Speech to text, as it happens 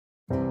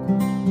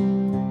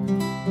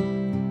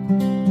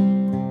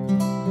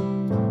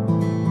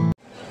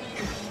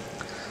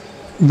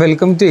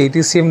Welcome to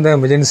AETCM, the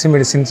Emergency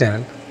Medicine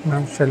channel.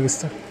 Ma'am, shall we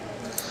start?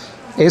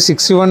 A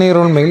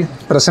 61-year-old male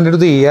presented to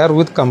the ER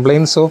with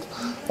complaints of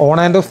on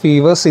and off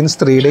fever since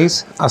 3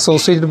 days,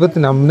 associated with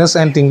numbness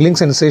and tingling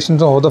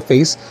sensations over the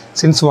face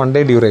since 1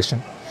 day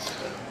duration.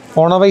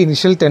 On our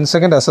initial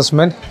 10-second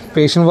assessment,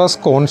 patient was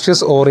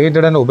conscious,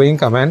 oriented and obeying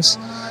commands.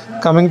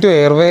 Coming to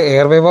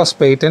airway was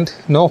patent,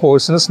 no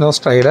hoarseness, no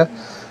stridor.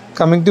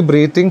 Coming to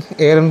breathing,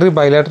 air entry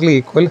bilaterally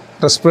equal,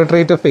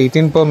 respiratory rate of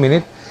 18 per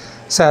minute,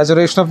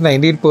 saturation of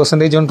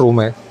 98% on room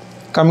air.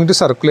 Coming to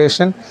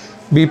circulation,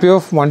 BP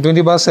of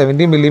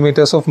 120/70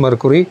 millimeters of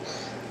mercury.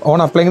 On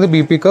applying the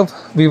BP curve,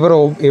 we were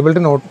able to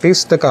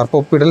notice the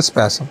carpopedal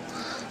spasm.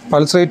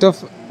 Pulse rate of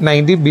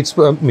 90 beats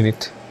per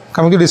minute.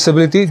 Coming to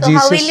disability, so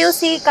how will you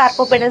see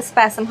carpopedal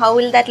spasm? How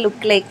will that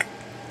look like?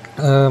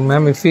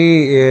 Ma'am, if we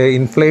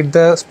inflate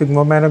the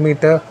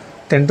sphygmomanometer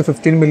 10 to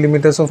 15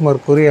 millimeters of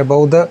mercury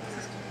above the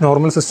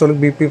normal systolic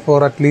BP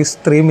for at least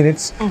 3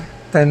 minutes,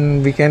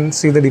 then we can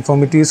see the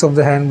deformities of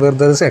the hand where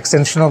there is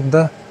extension of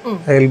the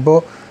elbow,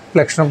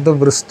 flexion of the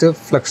wrist,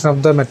 flexion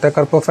of the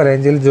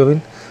metacarpophalangeal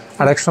joint,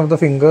 adduction of the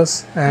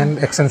fingers and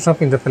extension of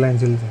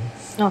interphalangeal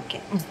joints.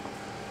 Okay.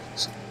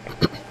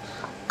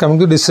 Coming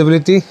to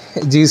disability,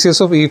 GCS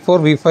of E4,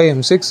 V5,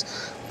 M6,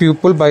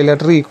 pupil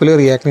bilaterally equally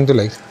reacting to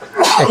light.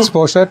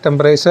 Exposure,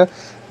 temperature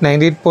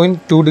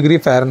 98.2 degree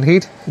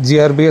Fahrenheit,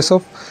 GRBS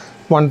of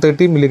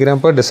 130 milligram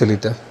per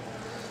deciliter.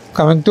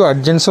 Coming to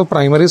adjuncts of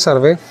primary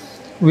survey,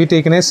 we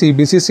taken a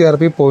CBC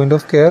CRP point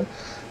of care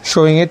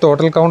showing a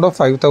total count of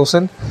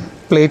 5,000,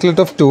 platelet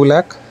of 2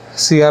 lakh,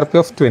 CRP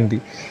of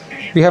 20.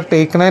 We have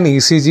taken an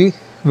ECG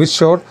which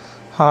showed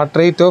heart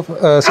rate of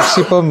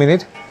 60 per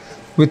minute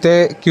with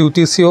a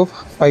QTC of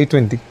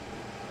 520.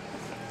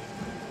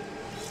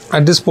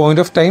 At this point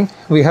of time,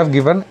 we have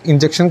given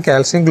injection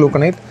calcium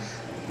gluconate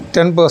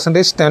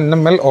 10%, 10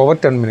 ml over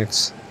 10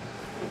 minutes.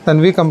 Then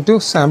we come to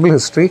sample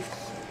history.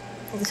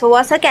 So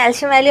was the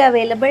calcium value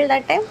available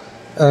that time?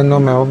 No,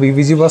 ma'am.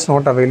 VVG was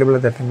not available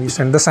at that time. We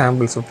sent the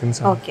samples of him.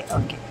 Okay.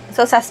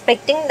 So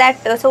suspecting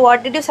that, so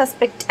what did you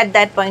suspect at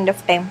that point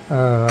of time?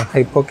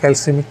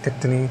 Hypocalcaemic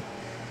tetany.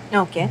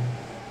 Okay.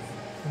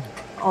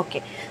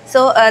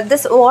 So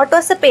what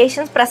was the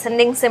patient's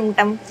presenting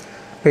symptom?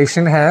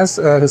 Patient has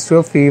a history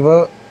of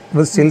fever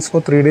with chills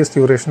for 3 days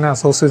duration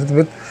associated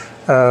with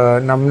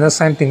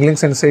numbness and tingling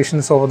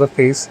sensations over the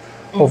face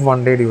of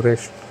 1 day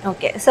duration.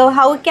 Okay. So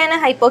how can a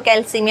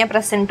hypocalcemia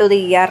present to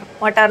the ER?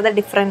 What are the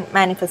different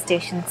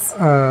manifestations?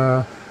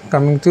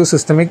 Coming to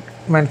systemic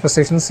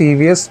manifestations,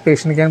 CVS,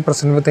 patient can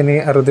present with any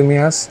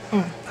arrhythmias,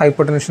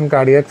 hypertension,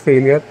 cardiac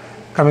failure.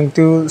 Coming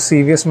to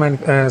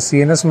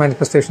CNS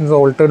manifestations,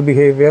 altered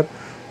behavior,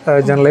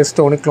 generalized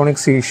tonic-clonic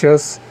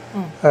seizures,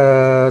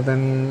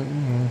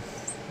 then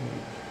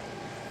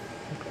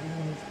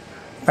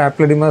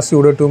papilledema,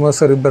 pseudotumor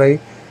cerebri,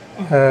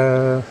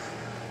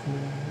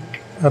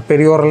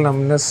 perioral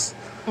numbness.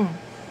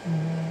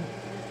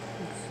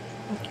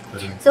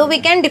 So we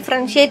can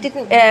differentiate it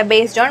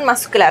based on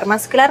muscular.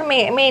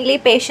 Mainly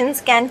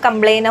patients can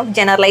complain of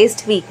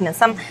generalized weakness.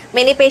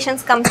 Many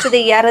patients come to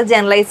the ER with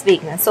generalized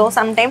weakness. So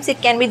sometimes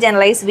it can be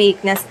generalized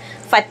weakness,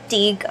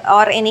 fatigue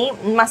or any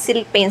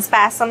muscle pain,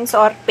 spasms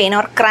or pain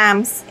or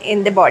cramps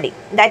in the body.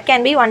 That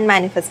can be one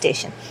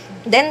manifestation.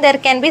 Then there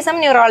can be some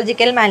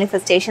neurological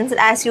manifestations,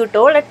 as you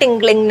told, a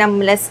tingling,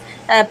 numbness,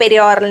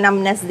 perioral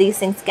numbness, these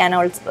things can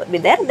also be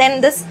there.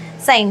 Then this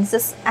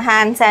signs,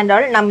 hands and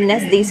all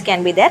numbness, these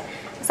can be there.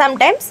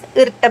 Sometimes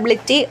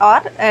irritability or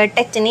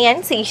tetany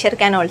and seizure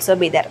can also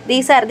be there.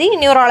 These are the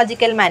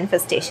neurological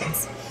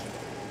manifestations.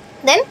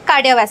 Then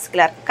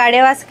cardiovascular.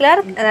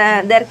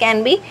 There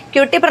can be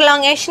QT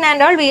prolongation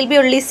and all we will be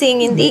only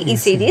seeing in the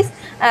ECGs.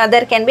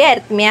 There can be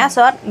arrhythmias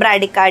or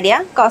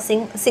bradycardia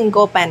causing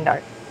syncope and all.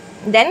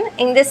 Then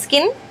in the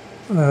skin,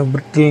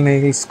 brittle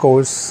nails,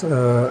 coarse,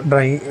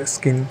 dry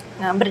skin.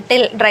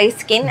 Brittle, dry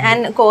skin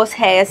and coarse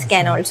hairs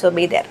can also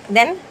be there.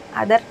 Then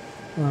other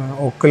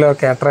ocular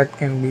cataract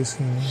can be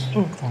seen.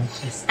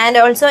 And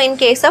also in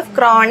case of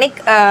chronic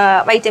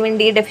vitamin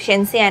D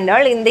deficiency and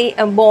all, in the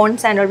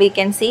bones and all we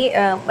can see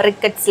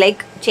rickets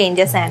like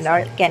changes and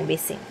all can be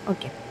seen.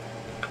 Okay.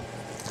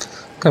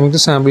 Coming to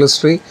sample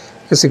history,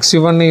 a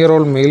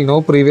 61-year-old male,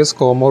 no previous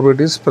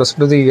comorbidities, present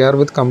to the ER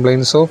with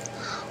complaints of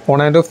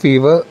on and off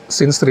fever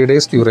since 3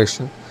 days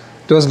duration.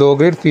 It was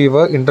low-grade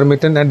fever,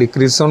 intermittent and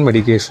decreases on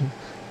medication.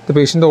 The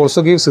patient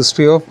also gives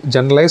history of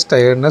generalized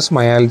tiredness,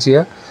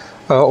 myalgia,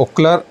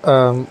 ocular,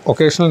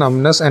 occasional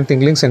numbness and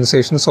tingling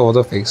sensations over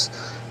the face.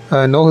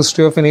 No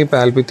history of any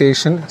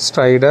palpitation,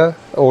 stridor,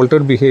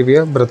 altered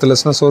behavior,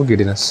 breathlessness or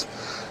giddiness.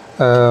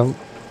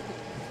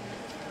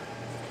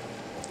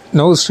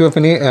 No history of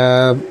any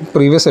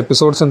previous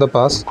episodes in the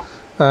past.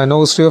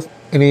 No history of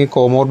any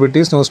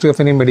comorbidities, no history of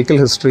any medical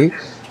history.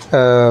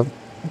 The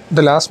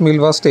last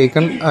meal was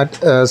taken at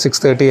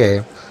 6:30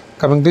 am.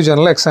 Coming to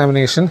general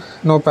examination,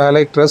 no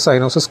palaictus,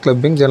 cyanosis,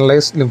 clubbing,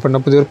 generalized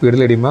lymphadenopathy or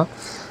pedal edema.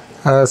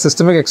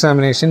 Systemic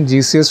examination,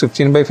 GCS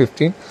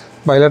 15/15,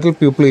 Bilateral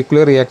pupil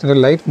equally reacting to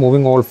light,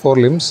 moving all four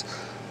limbs.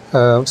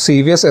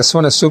 CVS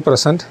S1, S2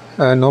 present,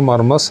 no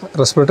murmurs.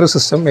 Respiratory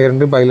system, air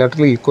and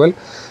bilaterally equal.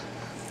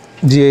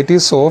 GIT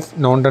soft,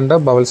 non-tender,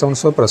 bowel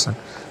sounds were present.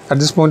 At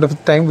this point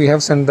of time, we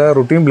have sent the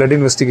routine blood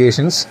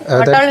investigations.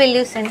 What all will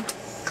you send?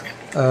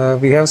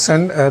 We have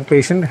sent,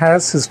 patient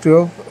has history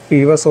of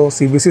fever, so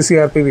CBC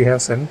CRP we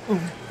have sent.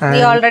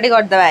 We already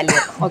got the value.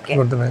 Okay.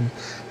 Got the value.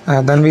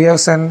 Then we have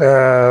sent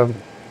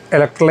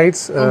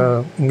electrolytes,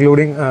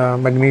 including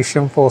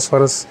magnesium,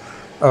 phosphorus,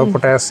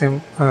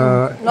 potassium.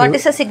 What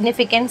is the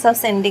significance of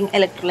sending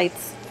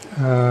electrolytes?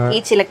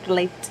 Each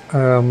electrolyte.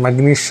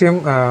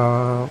 Magnesium,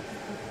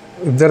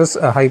 if there is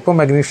a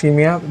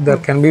hypomagnesemia, there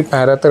can be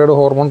parathyroid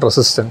hormone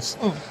resistance.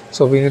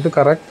 So we need to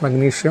correct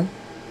magnesium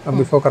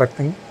before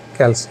correcting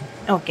calcium.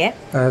 Okay.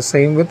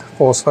 Same with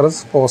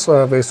phosphorus.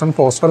 Based on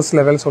phosphorus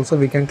levels also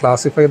we can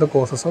classify the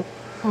causes of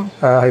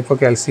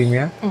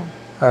hypocalcemia.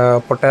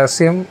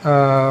 Potassium.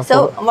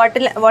 So what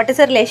is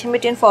the relation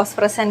between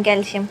phosphorus and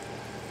calcium?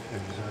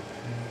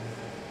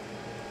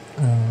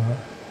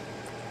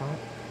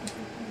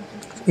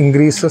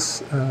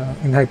 Increases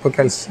in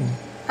hypocalcemia.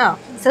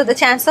 So the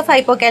chance of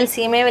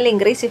hypocalcemia will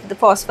increase if the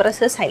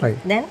phosphorus is high.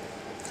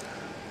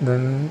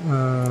 Then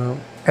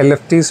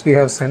LFTs we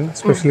have sent,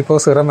 especially for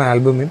serum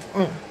albumin,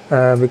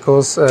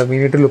 because we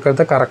need to look at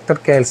the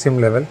corrected calcium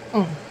level.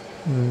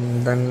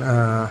 Then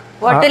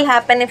what will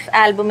happen if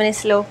albumin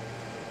is low?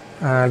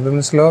 Albumin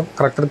is low,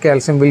 corrected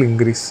calcium will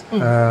increase.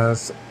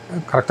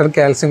 Corrected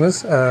calcium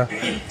is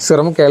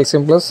serum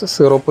calcium plus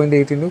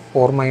 0.8 into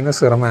 4 minus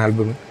serum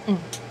albumin.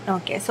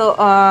 Okay, so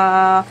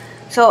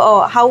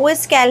how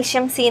is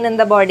calcium seen in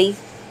the body?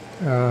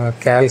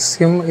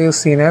 Calcium is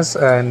seen as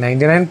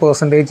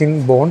 99%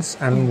 in bones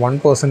and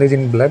 1%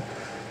 in blood,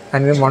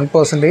 and in 1%,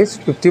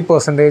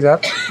 50% are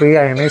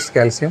pre-ionized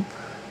calcium,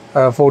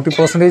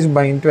 40%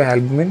 bind to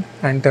albumin,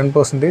 and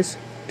 10%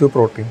 to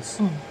proteins.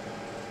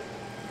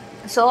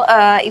 So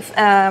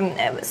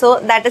so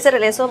that is a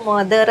relation.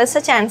 So there is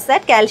a chance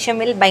that calcium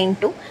will bind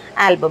to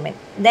albumin.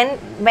 Then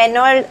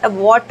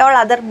what all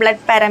other blood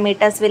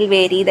parameters will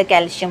vary the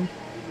calcium?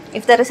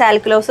 If there is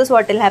alkalosis,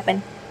 what will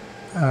happen?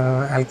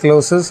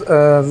 Alkalosis,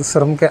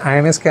 serum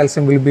ionized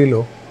calcium will be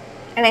low.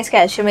 Ionized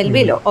calcium will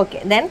be low.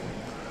 Okay. Then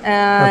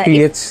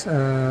pH,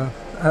 same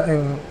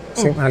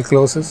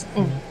alkalosis.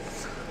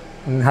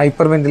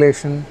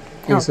 Hyperventilation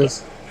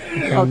cases.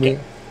 Okay.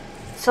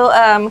 So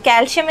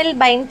calcium will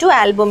bind to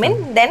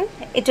albumin, then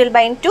it will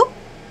bind to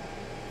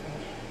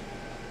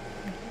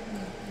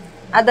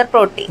other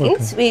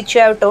proteins which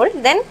you have told.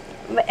 Then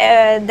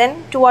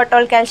to what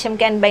all calcium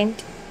can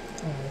bind?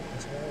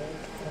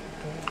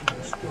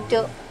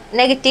 To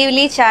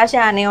negatively charged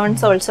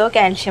anions also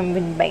calcium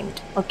will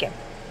bind. Okay.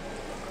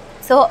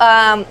 So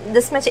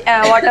this much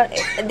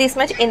this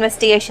much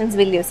investigations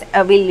you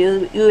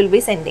will be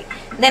sending.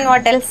 Then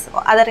what else?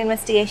 Other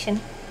investigation?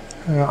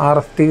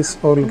 RFTs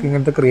for looking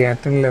at the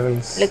creatinine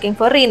levels. Looking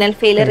for renal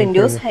failure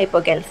induced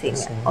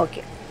hypocalcemia.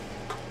 Okay.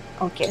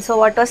 Okay. So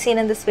what was seen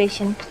in this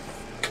patient?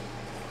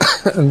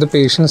 The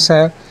patients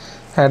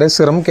had a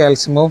serum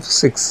calcium of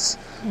 6.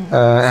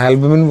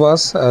 Albumin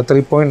was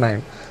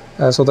 3.9.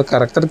 So the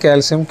corrected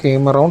calcium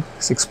came around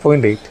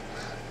 6.8.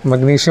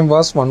 Magnesium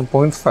was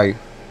 1.5.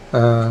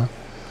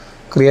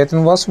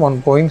 Creatinine was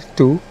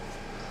 1.2.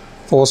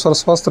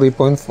 Phosphorus was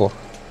 3.4.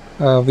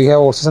 We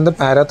have also sent the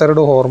parathyroid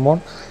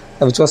hormone,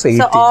 which was 80.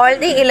 So all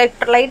the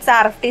electrolytes,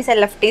 RFTs,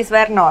 LFTs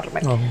were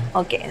normal.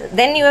 Okay.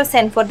 Then you have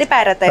sent for the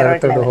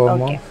parathyroid level.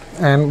 Hormone. Okay.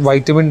 And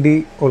vitamin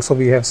D also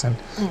we have sent.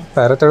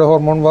 Parathyroid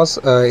hormone was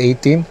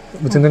 18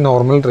 within the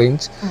normal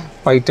range.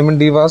 Vitamin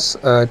D was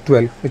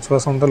 12, which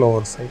was on the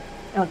lower side.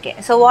 Okay.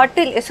 So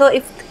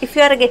if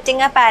you are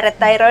getting a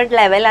parathyroid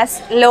level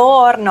as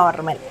low or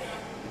normal,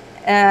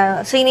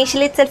 so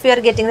initially itself you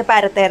are getting the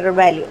parathyroid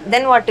value,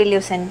 then what will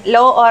you send?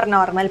 Low or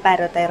normal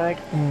parathyroid?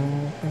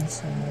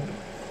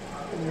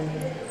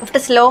 If it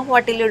is low,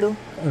 what will you do?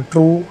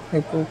 True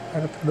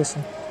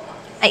hypoparathyroidism.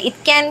 It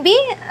can be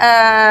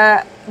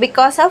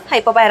because of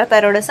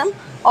hypoparathyroidism.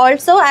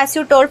 Also, as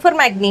you told, for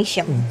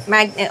magnesium,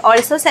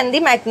 also send the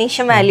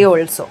magnesium value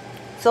also.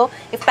 So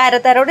if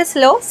parathyroid is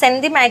low,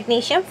 send the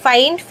magnesium.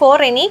 Find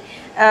for any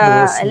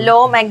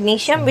low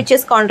magnesium which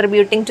is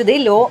contributing to the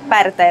low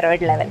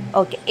parathyroid level.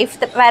 Okay. If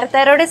the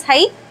parathyroid is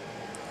high,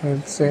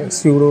 it's a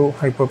pseudo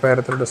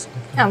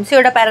hypoparathyroidism.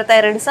 Pseudo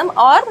parathyroidism,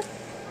 or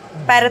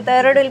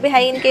parathyroid will be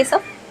high in case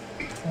of.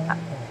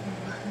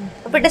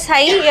 If it is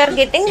high, you are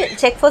getting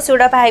check for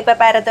pseudo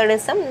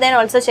hyperparathyroidism. Then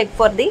also check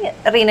for the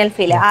renal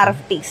failure,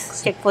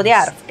 RFTs. Check for the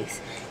RFTs.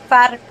 If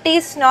RFT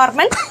is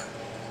normal,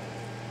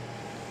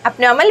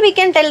 abnormal, we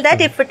can tell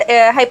that if it,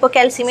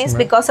 hypocalcemia is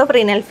because of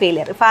renal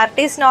failure. If RT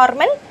is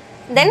normal,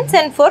 then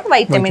send for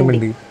vitamin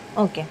D.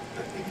 Okay.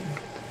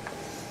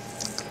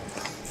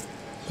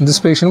 This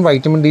patient,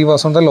 vitamin D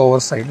was on the lower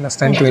side, less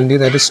than 20,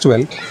 that is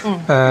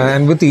 12.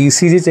 And with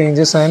ECG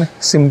changes and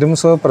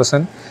symptoms were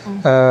present,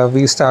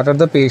 we started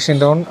the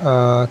patient on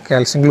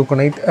calcium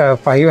gluconate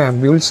 5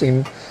 ampules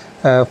in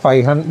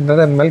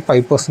 500 ml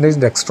 5%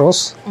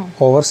 dextrose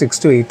over 6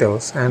 to 8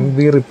 hours. And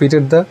we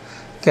repeated the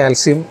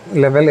calcium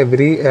level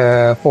every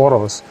 4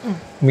 hours.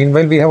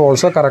 Meanwhile, we have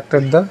also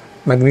corrected the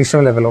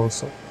magnesium level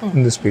also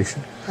in this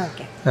patient.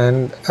 Okay.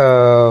 And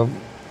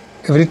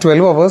every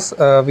 12 hours,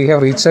 we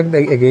have rechecked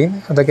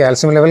again. The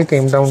calcium level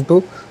came down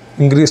to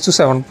increase to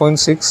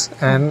 7.6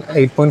 and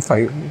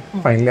 8.5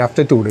 finally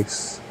after 2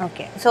 days.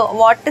 Okay. So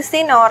what is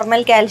the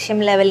normal calcium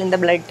level in the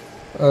blood?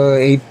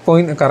 8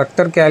 point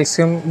corrected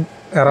calcium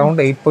around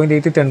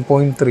 8.8 to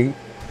 10.3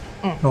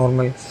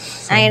 normal.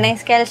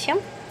 Ionized calcium?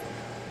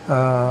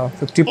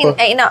 50 per.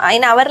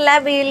 In our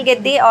lab, we will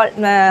get the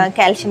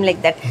calcium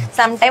like that.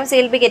 Sometimes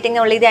we will be getting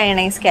only the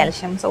ionized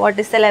calcium. So what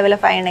is the level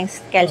of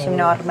ionized calcium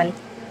normal?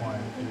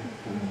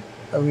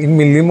 In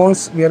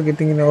millimoles, we are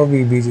getting in our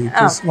VBG.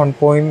 It is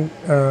 1.2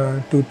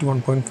 to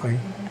 1.5.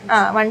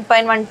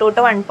 1.12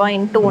 to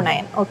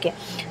 1.29. Okay.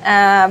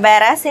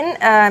 Whereas in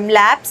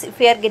labs, if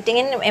we are getting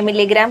in a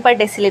milligram per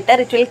deciliter,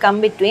 it will come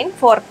between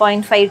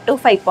 4.5 to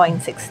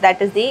 5.6. That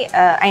is the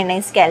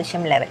ionized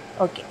calcium level.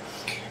 Okay.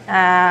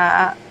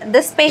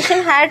 This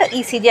patient had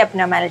ECG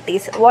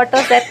abnormalities. What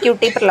was that?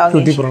 QT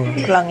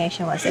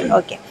prolongation was it?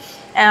 Okay.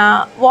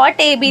 What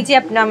ABG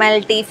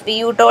abnormality? If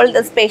you told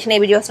this patient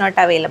ABG was not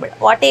available,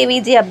 what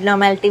ABG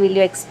abnormality will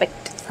you expect?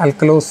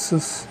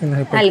 Alkalosis in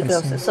hypocalcemia.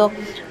 Alkalosis. So,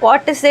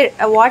 what is it?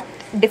 What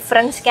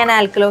difference can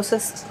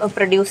alkalosis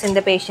produce in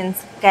the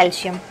patient's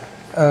calcium?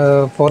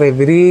 For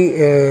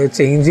every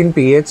change in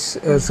pH,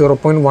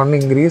 0.1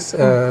 increase,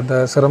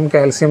 the serum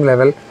calcium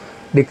level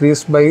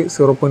decreased by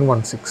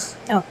 0.16.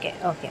 Okay,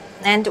 okay.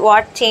 And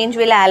what change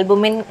will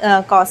albumin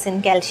cause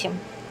in calcium?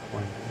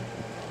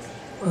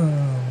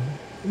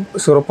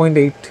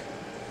 0.8.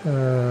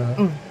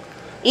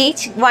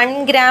 Each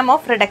 1 gram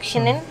of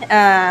reduction in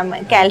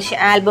calcium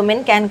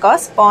albumin can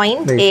cause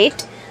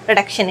 0.8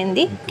 reduction in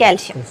the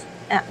calcium,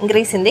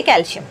 increase in the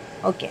calcium.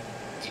 Okay.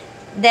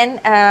 Then,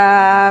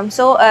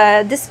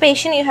 this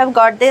patient you have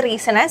got the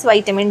reason as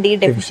vitamin D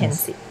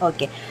deficiency.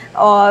 Okay.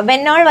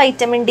 When all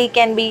vitamin D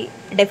can be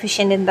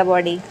deficient in the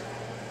body?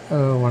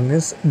 One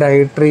is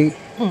dietary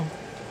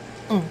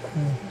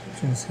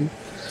deficiency.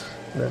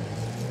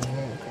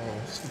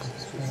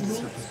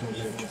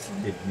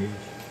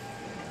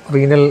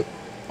 Renal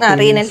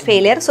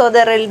failure. So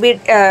there will be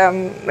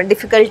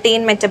difficulty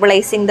in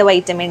metabolizing the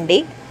vitamin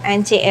D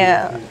and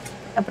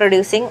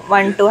producing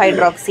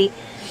 1,2-hydroxy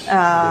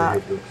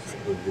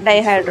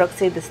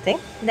dihydroxy this thing.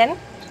 Then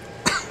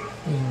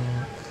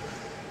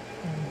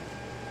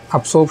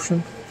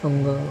absorption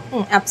from the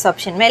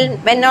absorption. Well,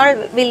 when all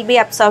will be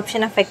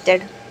absorption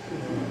affected?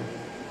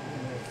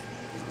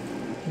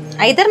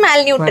 Either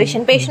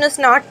malnutrition, patient is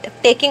not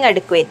taking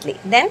adequately.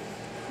 Then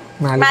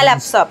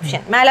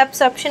malabsorption.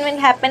 Malabsorption will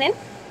happen in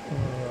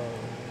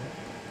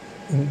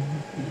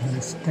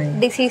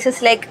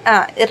diseases like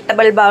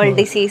irritable bowel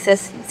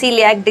diseases,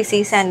 celiac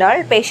disease and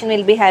all. Patient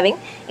will be having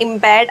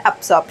impaired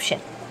absorption.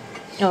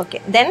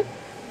 Okay. Then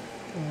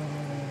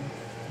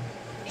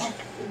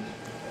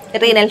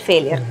renal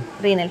failure.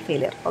 Renal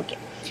failure. Okay.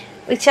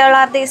 Which all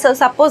are these? So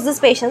suppose this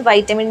patient's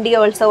vitamin D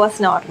also was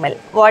normal.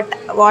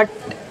 What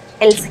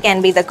else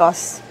can be the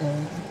cause?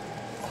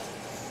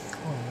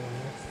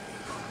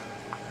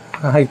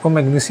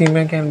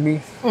 Hypomagnesemia can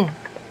be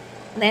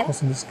Then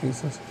cause in these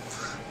cases.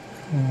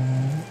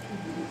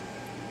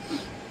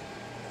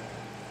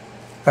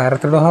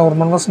 Parathyroid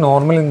hormone was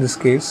normal in this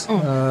case.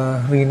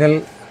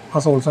 Renal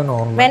was also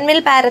normal. when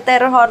will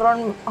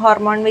parathyroid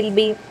hormone will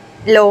be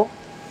low?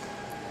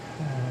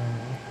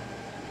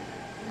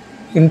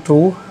 In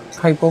true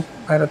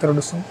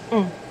hypoparathyroidism,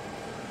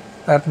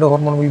 parathyroid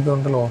hormone will be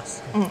on the lower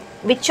side.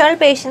 Which all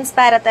patients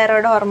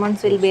parathyroid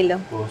hormones will be low?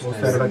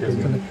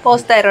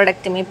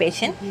 Post-thyroidectomy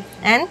patient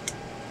and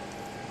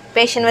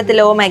patient with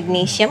low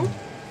magnesium.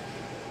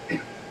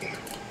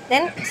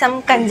 Then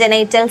some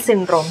congenital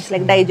syndromes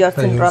like Dijot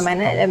syndrome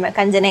and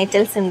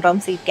congenital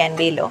syndromes it can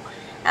be low,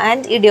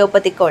 and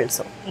idiopathic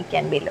also it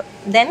can be low.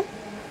 Then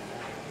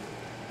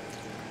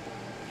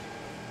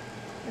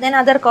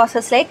other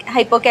causes like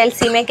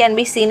hypocalcemia can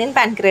be seen in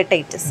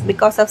pancreatitis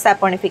because of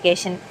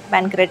saponification.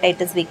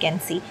 Pancreatitis we can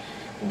see.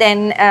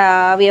 Then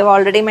we have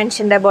already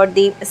mentioned about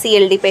the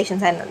CLD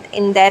patients, and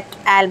in that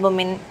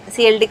albumin,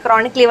 CLD,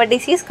 chronic liver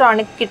disease,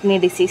 chronic kidney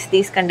disease,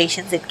 these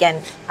conditions it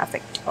can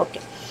affect.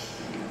 Okay.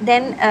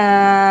 Then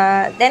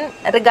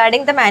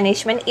regarding the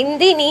management, in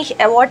the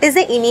what is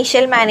the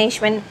initial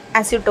management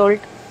as you told?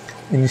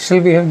 Initial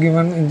we have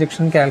given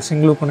injection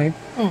calcium gluconate,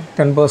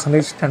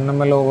 10%, 10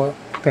 ml over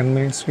 10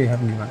 minutes we have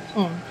given.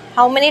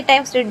 How many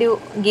times did you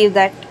give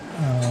that?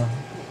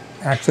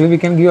 Actually we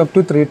can give up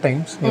to 3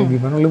 times. We have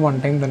given only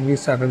 1 time, then we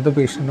started the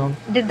patient on.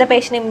 Did the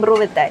patient improve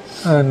with that?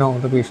 No,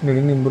 the patient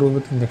didn't improve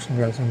with injection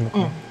calcium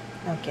gluconate.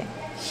 Okay.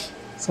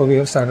 So we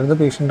have started the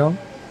patient on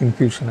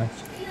infusion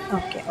actually.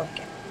 Okay,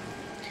 okay.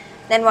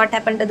 Then what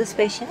happened to this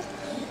patient?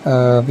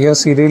 We have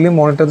serially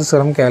monitored the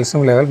serum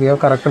calcium level. We have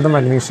corrected the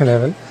magnesium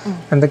level,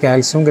 and the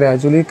calcium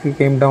gradually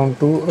came down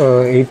to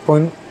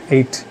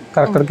 8.8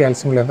 corrected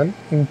calcium level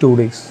in 2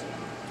 days.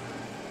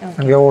 Okay.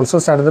 And we have also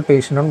started the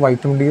patient on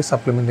vitamin D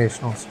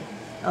supplementation also.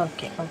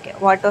 Okay, okay.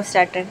 What was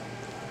started?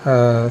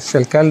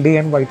 Shelcal D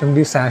and vitamin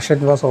D sachet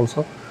was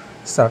also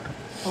started.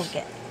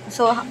 Okay.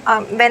 So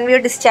when we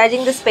are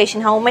discharging this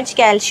patient, how much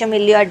calcium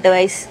will you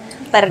advise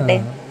per day?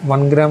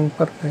 1 gram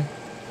per day.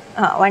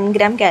 1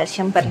 gram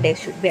calcium per day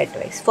should be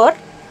advised for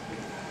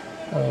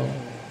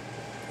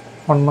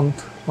 1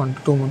 month, 1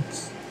 to 2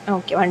 months.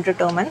 Okay, 1 to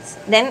 2 months.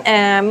 Then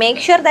make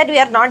sure that we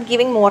are not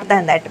giving more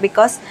than that,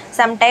 because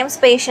sometimes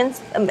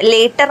patients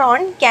later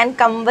on can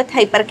come with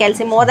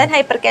hypercalcemia. More than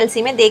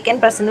hypercalcemia, they can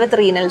present with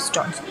renal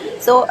stones.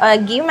 So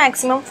give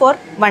maximum for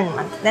 1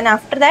 month. Then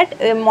after that,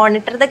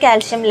 monitor the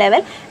calcium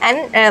level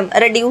and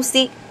reduce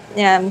the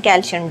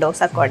calcium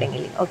dose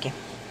accordingly. Okay.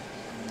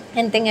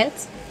 Anything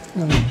else?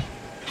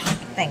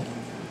 Thank you.